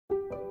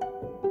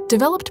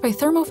Developed by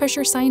Thermo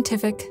Fisher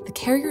Scientific, the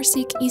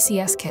CarrierSeq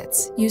ECS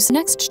kits use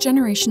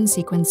next-generation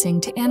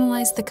sequencing to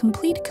analyze the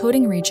complete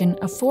coding region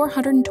of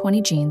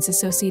 420 genes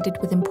associated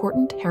with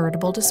important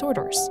heritable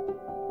disorders.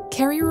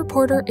 Carrier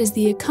Reporter is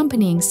the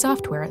accompanying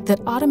software that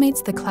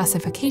automates the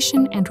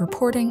classification and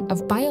reporting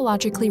of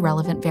biologically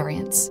relevant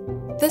variants.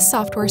 This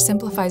software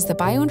simplifies the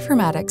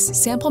bioinformatics,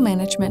 sample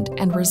management,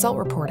 and result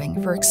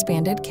reporting for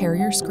expanded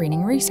carrier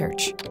screening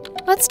research.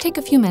 Let's take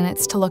a few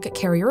minutes to look at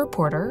Carrier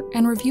Reporter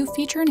and review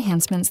feature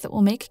enhancements that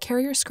will make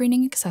carrier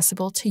screening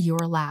accessible to your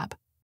lab.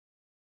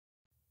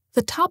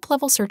 The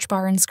top-level search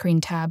bar and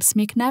screen tabs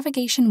make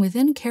navigation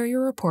within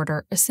Carrier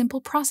Reporter a simple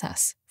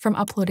process, from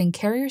uploading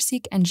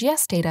CarrierSeq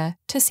NGS data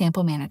to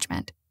sample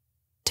management.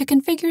 To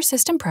configure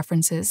system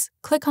preferences,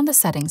 click on the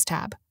Settings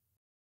tab.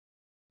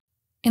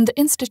 In the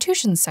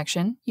Institutions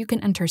section, you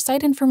can enter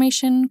site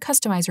information,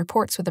 customize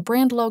reports with a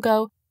brand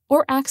logo,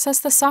 or access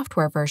the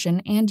software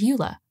version and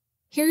EULA.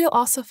 Here you'll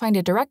also find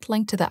a direct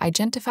link to the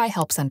Identify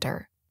Help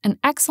Center, an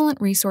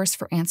excellent resource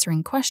for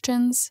answering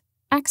questions,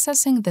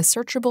 accessing the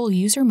searchable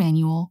user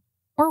manual,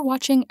 or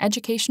watching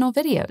educational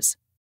videos.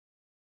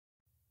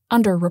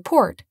 Under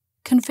Report,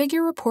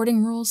 configure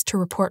reporting rules to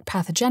report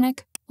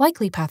pathogenic,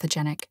 likely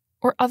pathogenic,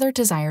 or other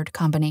desired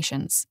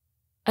combinations.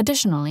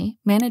 Additionally,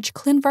 manage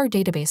ClinVar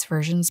database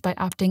versions by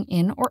opting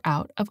in or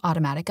out of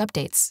automatic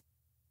updates.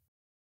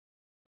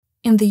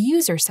 In the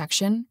User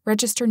section,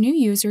 register new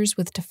users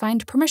with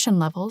defined permission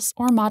levels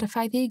or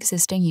modify the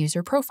existing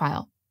user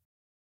profile.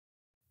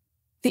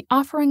 The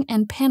Offering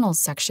and Panels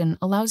section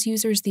allows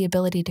users the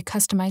ability to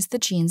customize the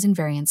genes and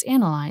variants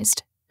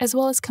analyzed, as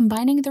well as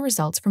combining the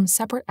results from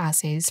separate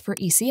assays for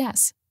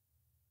ECS.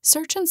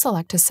 Search and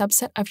select a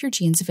subset of your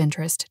genes of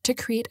interest to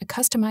create a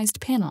customized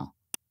panel.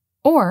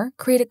 Or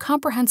create a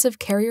comprehensive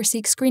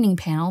CarrierSeq screening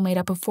panel made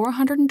up of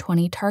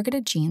 420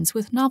 targeted genes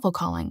with novel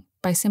calling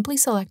by simply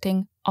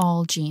selecting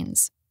All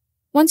Genes.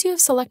 Once you have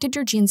selected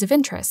your genes of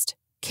interest,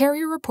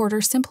 Carrier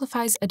Reporter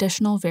simplifies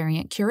additional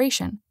variant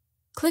curation.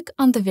 Click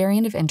on the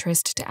variant of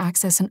interest to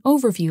access an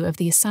overview of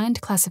the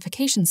assigned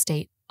classification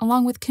state,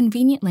 along with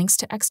convenient links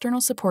to external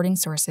supporting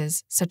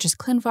sources such as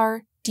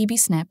ClinVar,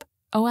 dbSNP,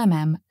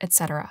 OMM,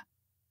 etc.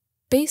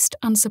 Based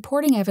on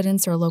supporting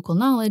evidence or local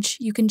knowledge,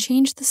 you can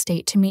change the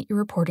state to meet your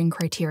reporting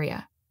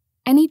criteria.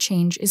 Any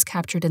change is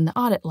captured in the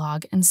audit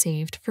log and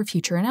saved for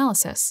future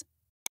analysis.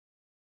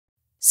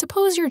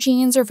 Suppose your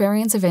genes or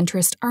variants of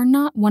interest are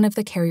not one of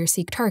the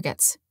CarrierSeq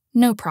targets.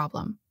 No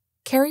problem.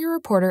 Carrier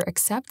Reporter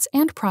accepts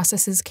and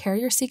processes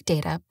CarrierSeq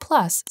data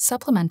plus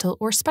supplemental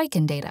or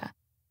spike-in data.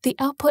 The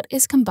output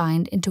is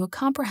combined into a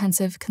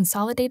comprehensive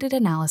consolidated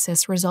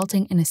analysis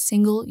resulting in a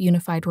single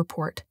unified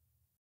report.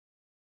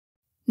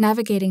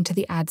 Navigating to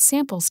the Add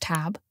Samples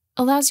tab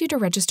allows you to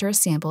register a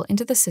sample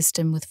into the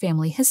system with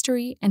family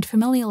history and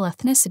familial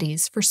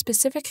ethnicities for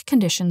specific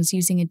conditions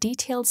using a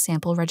detailed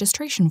sample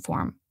registration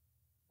form.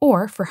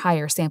 Or, for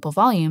higher sample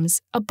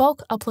volumes, a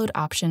bulk upload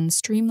option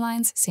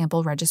streamlines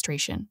sample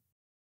registration.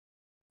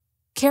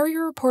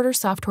 Carrier Reporter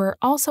software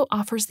also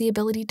offers the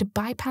ability to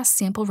bypass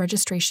sample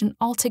registration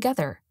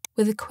altogether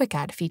with a Quick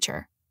Add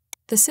feature.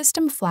 The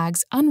system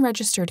flags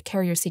unregistered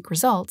CarrierSeq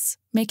results,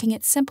 making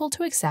it simple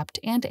to accept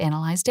and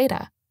analyze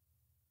data.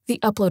 The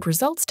Upload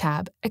Results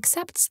tab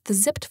accepts the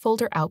zipped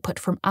folder output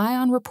from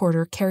Ion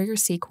Reporter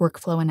CarrierSeq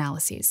workflow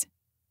analyses.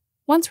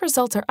 Once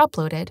results are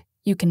uploaded,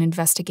 you can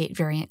investigate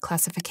variant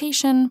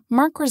classification,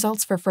 mark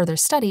results for further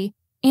study,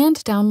 and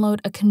download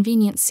a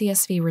convenient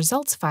CSV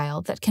results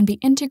file that can be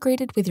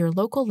integrated with your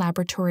local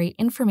laboratory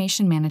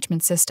information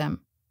management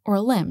system, or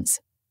LIMS.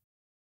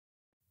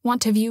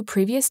 Want to view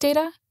previous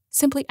data?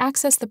 Simply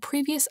access the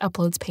Previous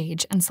Uploads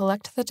page and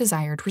select the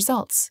desired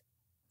results.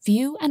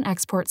 View and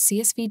export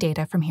CSV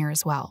data from here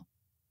as well.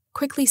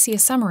 Quickly see a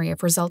summary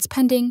of results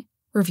pending,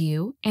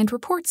 review, and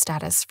report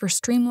status for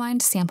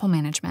streamlined sample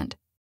management.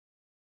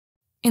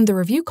 In the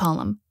Review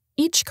column,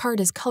 each card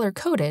is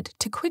color-coded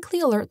to quickly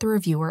alert the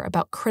reviewer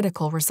about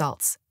critical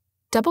results.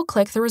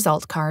 Double-click the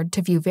result card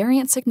to view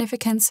variant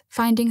significance,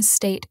 findings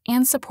state,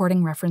 and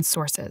supporting reference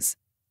sources.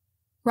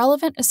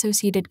 Relevant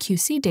associated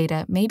QC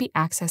data may be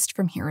accessed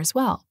from here as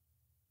well.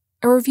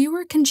 A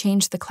reviewer can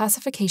change the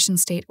classification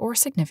state or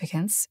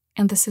significance,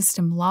 and the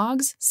system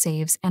logs,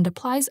 saves, and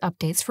applies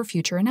updates for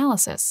future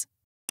analysis.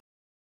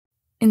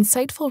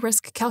 Insightful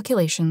risk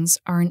calculations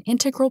are an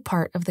integral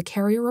part of the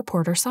Carrier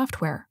Reporter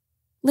software.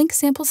 Link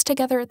samples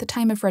together at the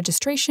time of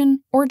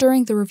registration or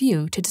during the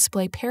review to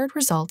display paired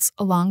results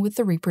along with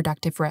the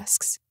reproductive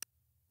risks.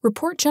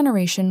 Report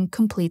generation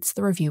completes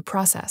the review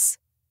process.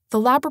 The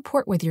lab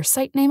report with your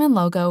site name and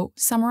logo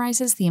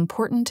summarizes the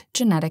important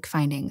genetic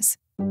findings.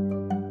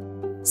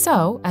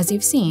 So, as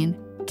you've seen,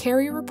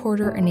 Carrier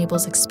Reporter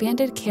enables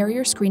expanded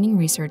carrier screening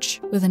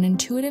research with an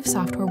intuitive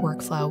software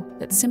workflow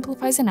that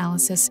simplifies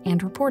analysis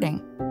and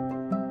reporting.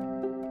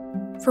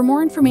 For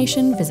more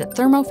information, visit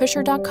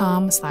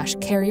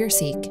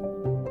thermofisher.com/CarrierSeq.